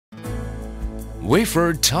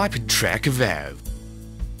Wafer type track valve.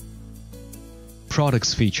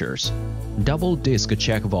 Products features: double disc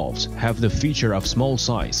check valves have the feature of small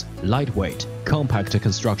size, lightweight, compact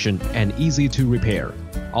construction, and easy to repair.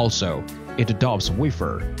 Also, it adopts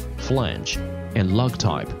wafer, flange, and lug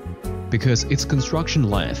type because its construction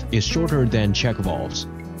length is shorter than check valves.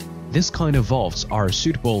 This kind of valves are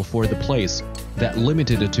suitable for the place that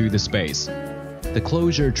limited to the space. The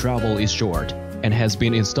closure travel is short and has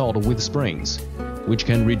been installed with springs, which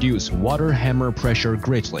can reduce water hammer pressure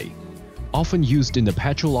greatly. Often used in the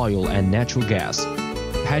petrol oil and natural gas,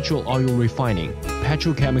 petrol oil refining,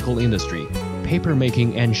 petrochemical industry, paper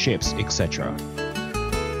making and ships, etc.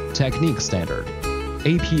 Technique standard: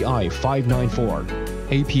 API 594,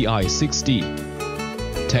 API 6D.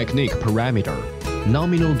 Technique parameter: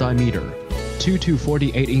 nominal diameter 2 to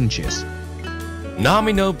 48 inches.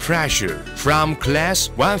 Nominal pressure from class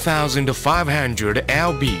 1500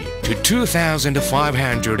 lb to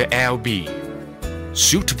 2500 lb.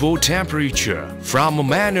 Suitable temperature from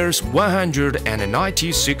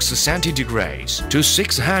 -196 centigrades to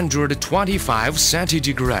 625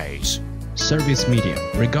 centigrades. Service medium: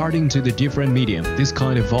 regarding to the different medium, this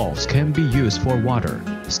kind of valves can be used for water,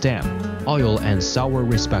 stem, oil and sour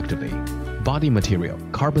respectively. Body material: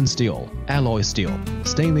 carbon steel, alloy steel,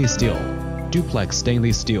 stainless steel, duplex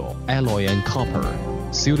stainless steel, alloy and copper.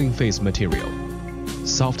 Sealing face material: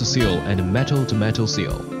 soft seal and metal to metal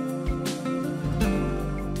seal.